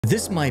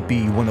This might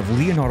be one of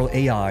Leonardo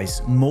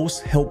AI's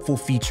most helpful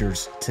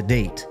features to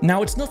date.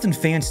 Now, it's nothing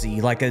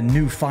fancy like a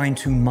new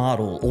fine-tuned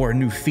model or a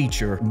new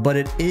feature, but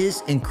it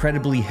is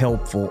incredibly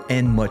helpful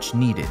and much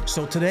needed.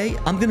 So today,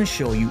 I'm going to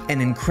show you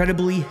an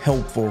incredibly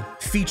helpful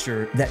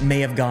feature that may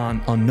have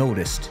gone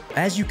unnoticed.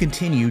 As you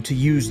continue to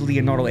use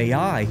Leonardo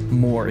AI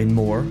more and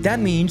more, that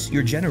means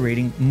you're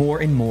generating more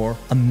and more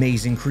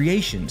amazing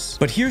creations.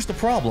 But here's the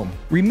problem.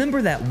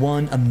 Remember that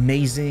one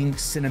amazing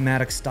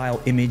cinematic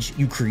style image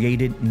you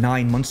created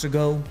 9 months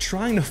ago?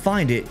 Trying to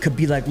find it could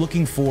be like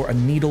looking for a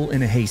needle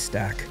in a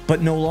haystack,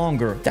 but no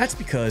longer. That's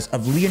because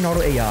of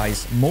Leonardo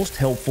AI's most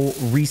helpful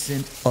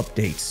recent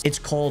updates. It's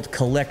called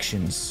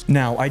Collections.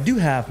 Now, I do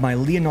have my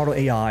Leonardo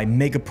AI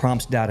mega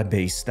prompts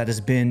database that has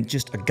been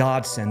just a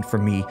godsend for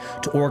me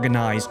to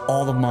organize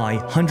all of my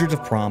hundreds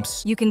of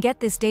prompts. You can get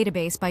this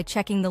database by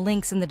checking the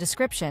links in the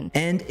description.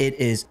 And it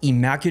is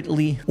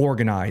immaculately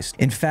organized.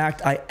 In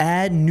fact, I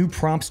add new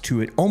prompts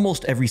to it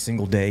almost every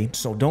single day,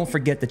 so don't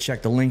forget to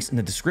check the links in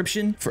the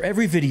description. For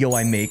every video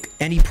I make,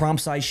 any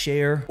prompts I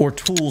share, or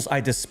tools I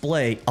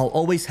display, I'll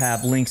always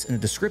have links in the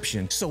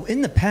description. So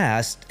in the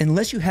past,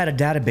 unless you had a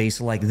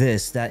database like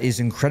this that is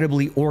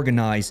incredibly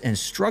organized and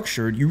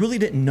structured, you really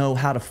didn't know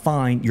how to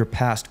find your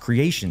past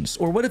creations.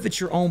 Or what if it's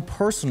your own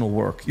personal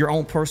work, your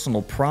own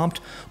personal prompt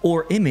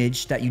or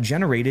image that you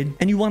generated,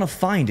 and you want to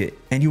find it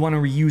and you want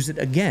to reuse it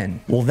again?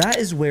 Well, that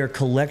is where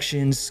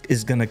Collections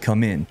is going to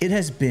come in. It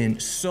has been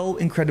so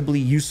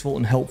incredibly useful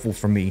and helpful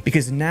for me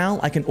because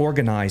now I can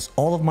organize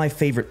all of my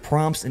favorite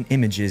prompts and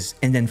images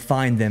and then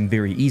find them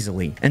very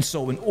easily. And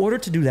so in order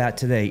to do that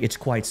today, it's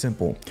quite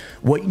simple.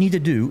 What you need to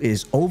do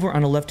is over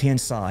on the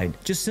left-hand side,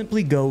 just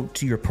simply go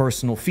to your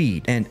personal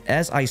feed. And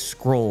as I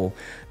scroll,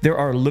 there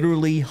are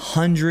literally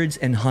hundreds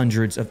and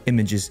hundreds of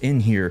images in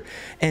here.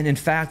 And in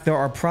fact, there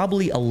are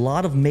probably a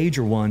lot of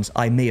major ones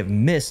I may have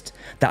missed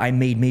that I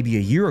made maybe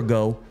a year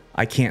ago.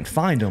 I can't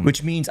find them,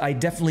 which means I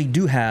definitely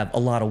do have a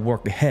lot of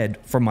work ahead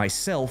for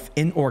myself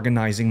in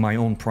organizing my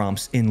own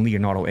prompts in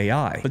Leonardo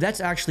AI. But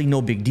that's actually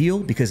no big deal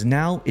because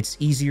now it's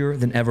easier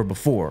than ever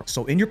before.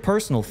 So in your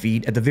personal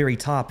feed at the very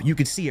top, you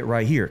can see it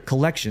right here,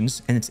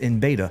 Collections, and it's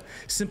in beta.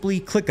 Simply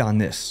click on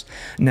this.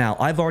 Now,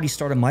 I've already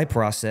started my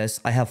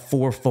process. I have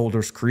 4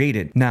 folders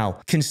created.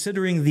 Now,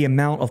 considering the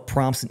amount of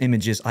prompts and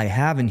images I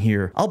have in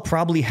here, I'll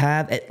probably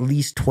have at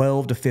least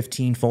 12 to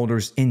 15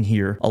 folders in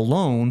here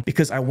alone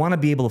because I want to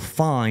be able to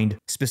find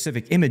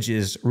specific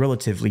images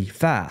relatively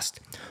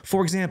fast.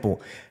 For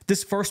example,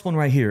 this first one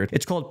right here,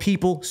 it's called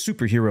People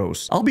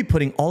Superheroes. I'll be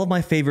putting all of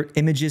my favorite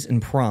images and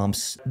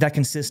prompts that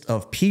consist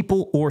of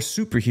people or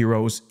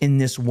superheroes in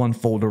this one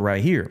folder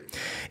right here.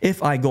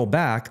 If I go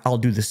back, I'll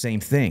do the same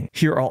thing.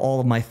 Here are all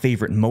of my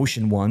favorite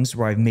motion ones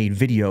where I've made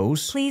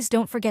videos. Please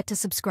don't forget to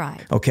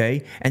subscribe.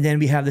 Okay, and then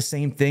we have the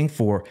same thing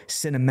for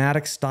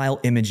cinematic style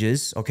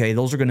images. Okay,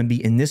 those are going to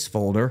be in this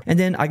folder. And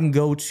then I can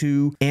go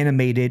to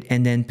animated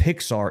and then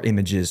Pixar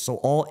images. So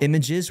all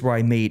images where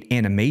I made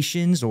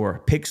animations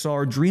or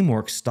Pixar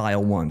DreamWorks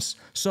style ones.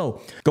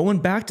 So going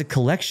back to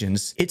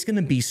Collections, it's going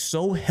to be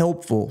so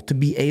helpful to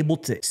be able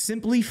to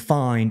simply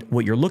find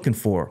what you're looking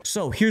for.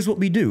 So here's what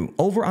we do.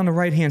 Over on the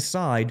right hand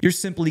side, you're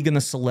simply going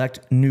to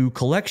select New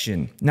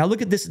Collection. Now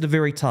look at this at the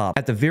very top.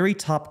 At the very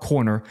top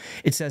corner,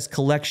 it says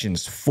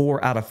Collections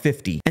 4 out of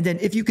 50. And then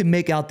if you can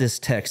make out this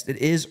text, it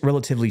is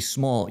relatively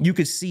small. You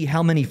could see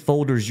how many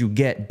folders you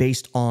get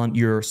based on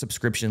your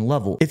subscription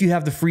level. If you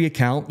have the free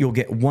account, you'll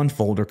get 1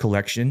 folder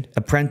collection,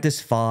 Apprentice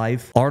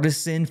 5,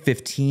 Artisan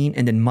 15,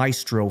 and then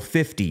Maestro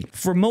 50.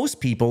 For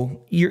most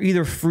people, you're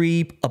either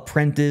free,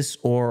 apprentice,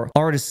 or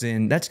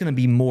artisan. That's going to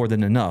be more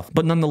than enough.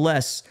 But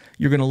nonetheless,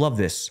 you're going to love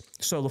this.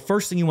 So the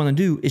first thing you want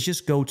to do is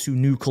just go to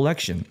New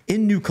Collection.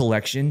 In New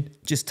Collection,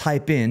 just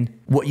type in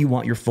what you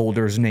want your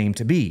folder's name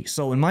to be.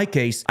 So in my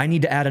case, I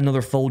need to add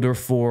another folder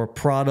for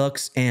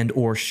products and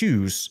or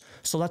shoes.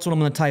 So that's what I'm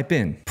going to type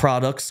in,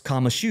 products,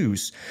 comma,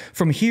 shoes.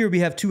 From here, we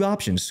have 2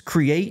 options.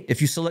 Create. If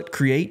you select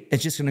create,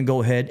 it's just going to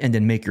go ahead and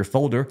then make your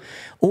folder.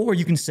 Or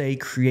you can say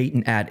create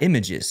and add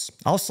images.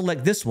 I'll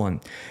select this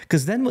one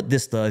because then what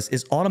this does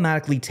is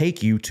automatically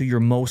take you to your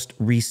most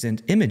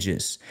recent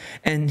images.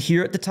 And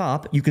here at the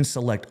top, you can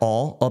select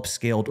all,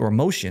 upscaled, or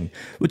motion,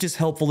 which is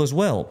helpful as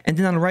well. And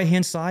then on the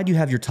right-hand side, you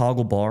have your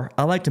toggle bar.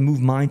 I like to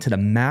move mine to the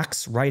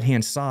max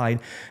right-hand side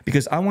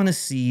because I want to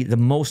see the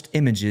most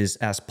images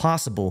as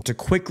possible to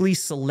quickly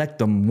select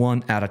them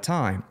one at a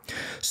time.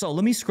 So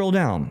let me scroll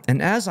down.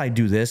 And as I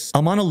do this,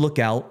 I'm on a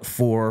lookout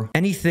for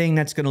anything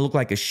that's going to look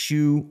like a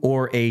shoe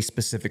or a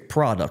specific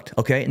product.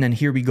 Okay. And then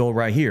here we go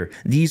right here.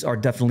 These are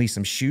definitely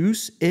some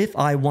shoes. If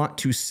I want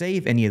to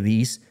save any of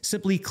these,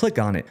 simply click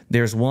on it.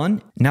 There's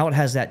one. Now it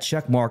has that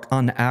check mark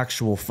on the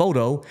actual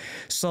photo.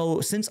 So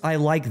since I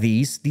like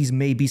these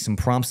may be some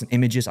prompts and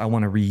images I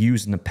want to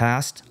reuse in the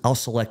past. I'll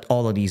select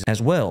all of these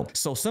as well.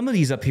 So some of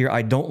these up here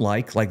I don't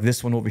like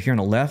this one over here on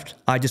the left.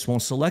 I just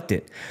won't select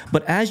it.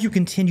 But as you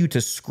continue to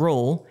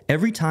scroll,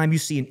 every time you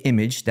see an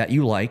image that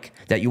you like,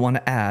 that you want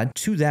to add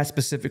to that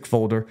specific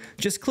folder,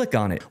 just click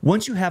on it.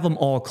 Once you have them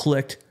all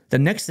clicked, the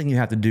next thing you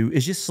have to do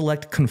is just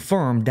select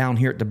confirm down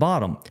here at the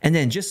bottom. And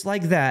then just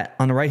like that,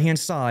 on the right hand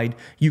side,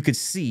 you could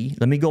see,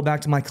 let me go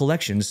back to my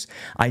collections.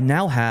 I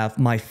now have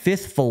my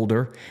 5th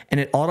folder, and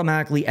it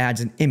automatically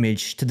adds an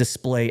image to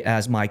display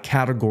as my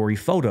category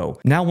photo.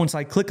 Now, once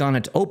I click on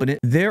it to open it,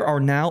 there are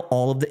now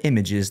all of the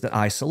images that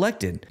I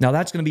selected. Now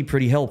that's going to be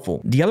pretty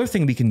helpful. The other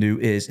thing we can do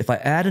is if I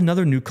add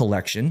another new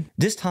collection,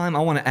 this time I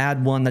want to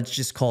add one that's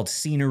just called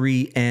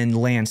scenery and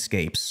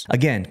landscapes.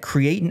 Again,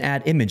 create and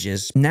add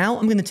images. Now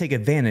I'm going to take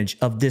advantage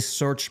of this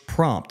search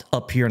prompt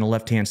up here on the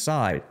left hand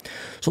side.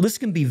 So this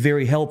can be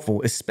very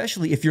helpful,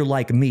 especially if you're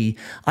like me.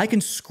 I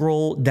can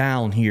scroll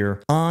down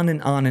here on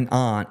and on and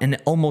on, and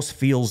it almost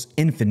feels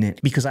infinite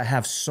because I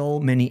have so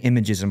many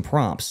images and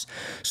prompts.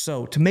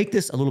 So to make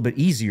this a little bit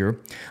easier,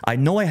 I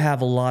know I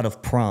have a lot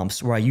of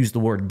prompts where I use the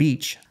word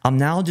beach. I'm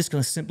now just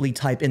going to simply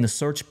type in the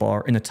search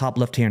bar in the top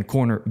left hand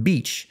corner,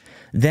 beach.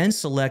 Then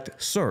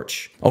select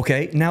search.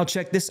 Okay, now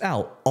check this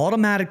out.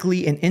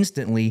 Automatically and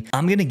instantly,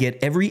 I'm gonna get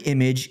every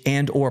image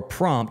and or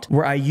prompt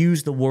where I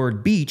use the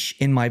word beach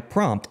in my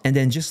prompt. And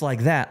then just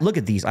like that, look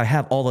at these. I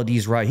have all of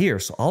these right here.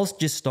 So I'll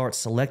just start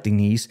selecting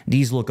these.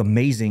 These look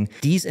amazing.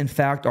 These, in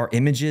fact, are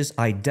images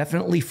I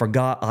definitely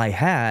forgot I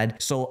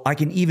had. So I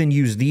can even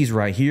use these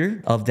right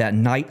here of that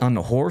knight on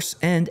the horse.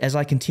 And as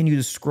I continue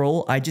to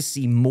scroll, I just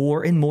see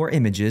more and more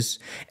images,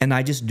 and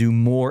I just do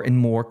more and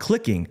more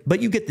clicking.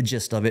 But you get the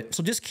gist of it.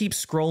 So just keep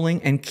scrolling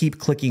and keep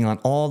clicking on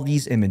all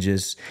these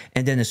images.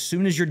 And then as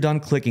soon as you're done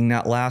clicking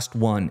that last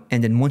one,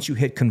 and then once you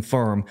hit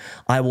confirm,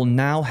 I will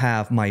now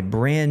have my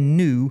brand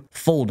new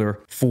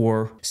folder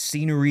for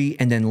scenery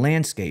and then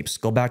landscapes.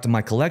 Go back to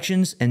my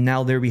collections, and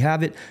now there we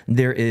have it.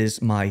 There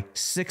is my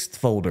 6th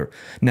folder.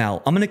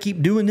 Now I'm going to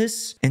keep doing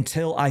this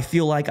until I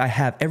feel like I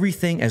have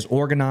everything as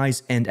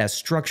organized and as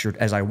structured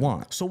as I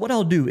want. So what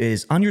I'll do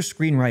is on your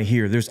screen right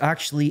here, there's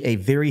actually a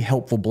very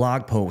helpful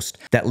blog post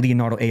that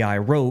Leonardo AI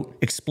wrote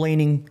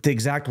explaining the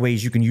exact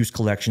ways you can use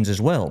collections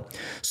as well.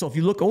 So if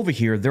you look over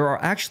here, there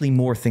are actually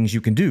more things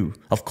you can do.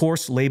 Of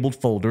course, labeled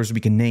folders, we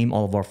can name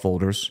all of our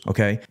folders,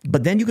 okay?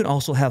 But then you can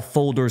also have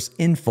folders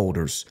in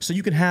folders. So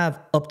you can have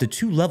up to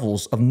 2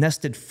 levels of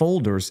nested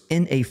folders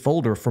in a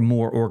folder for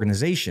more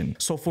organization.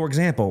 So for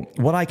example,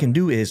 what I can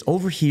do is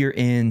over here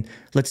in,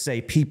 let's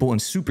say, people and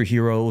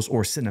superheroes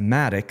or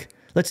cinematic,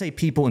 let's say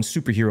people and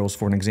superheroes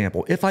for an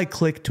example. If I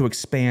click to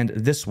expand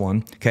this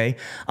one, okay,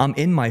 I'm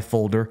in my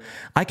folder.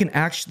 I can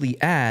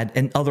actually add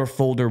another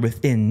folder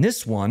within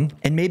this one,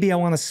 and maybe I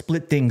want to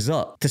split things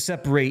up to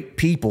separate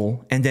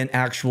people and then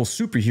actual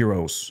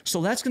superheroes.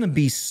 So that's going to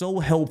be so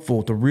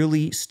helpful to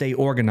really stay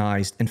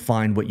organized and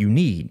find what you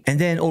need. And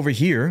then over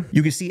here,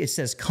 you can see it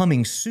says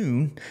coming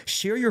soon.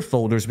 Share your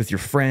folders with your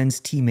friends,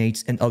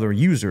 teammates, and other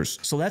users.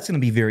 So that's going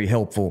to be very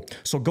helpful.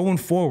 So going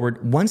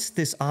forward, once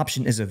this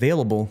option is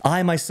available,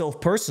 I myself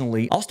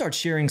personally, I'll start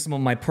sharing some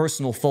of my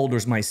personal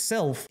folders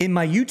myself in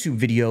my YouTube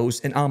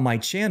videos and on my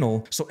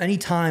channel. So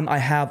anytime I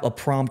have a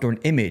prompt or an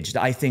image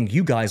that I think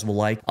you guys will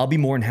like, I'll be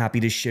more than happy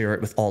to share it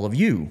with all of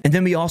you. And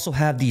then we also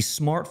have these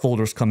smart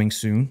folders coming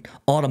soon.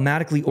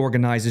 Automatically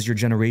organizes your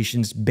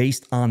generations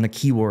based on the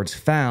keywords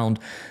found.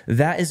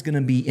 That is going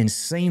to be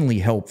insanely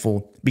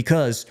helpful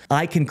because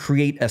I can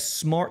create a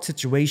smart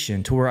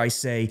situation to where I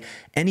say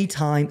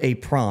anytime a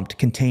prompt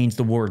contains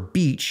the word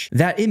beach,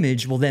 that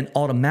image will then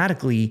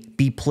automatically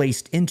be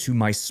placed into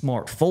my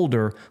smart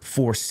folder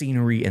for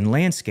scenery and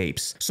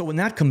landscapes. So when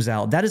that comes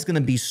out, that is going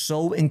to be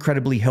so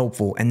incredibly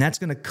helpful, and that's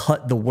going to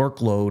cut the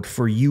workload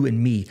for you and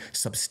me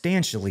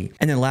substantially.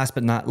 And then last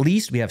but not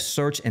least, we have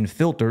search and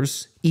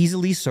filters.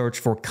 Easily search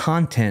for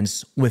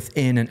contents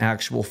within an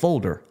actual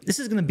folder. This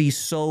is going to be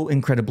so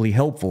incredibly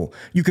helpful.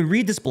 You can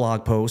read this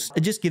blog post.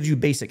 It just gives you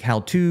basic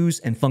how-tos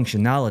and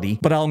functionality,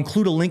 but I'll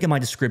include a link in my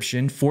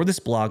description for this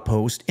blog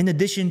post in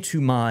addition to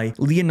my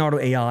Leonardo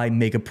AI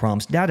Mega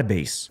Prompts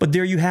database. But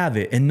there you have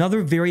it,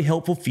 another very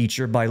helpful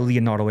feature by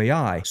Leonardo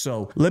AI.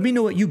 So let me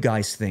know what you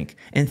guys think,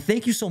 and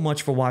thank you so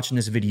much for watching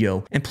this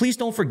video, and please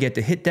don't forget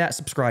to hit that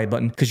subscribe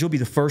button because you'll be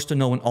the first to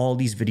know when all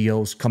these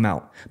videos come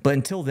out. But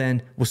until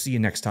then, we'll see you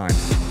next time.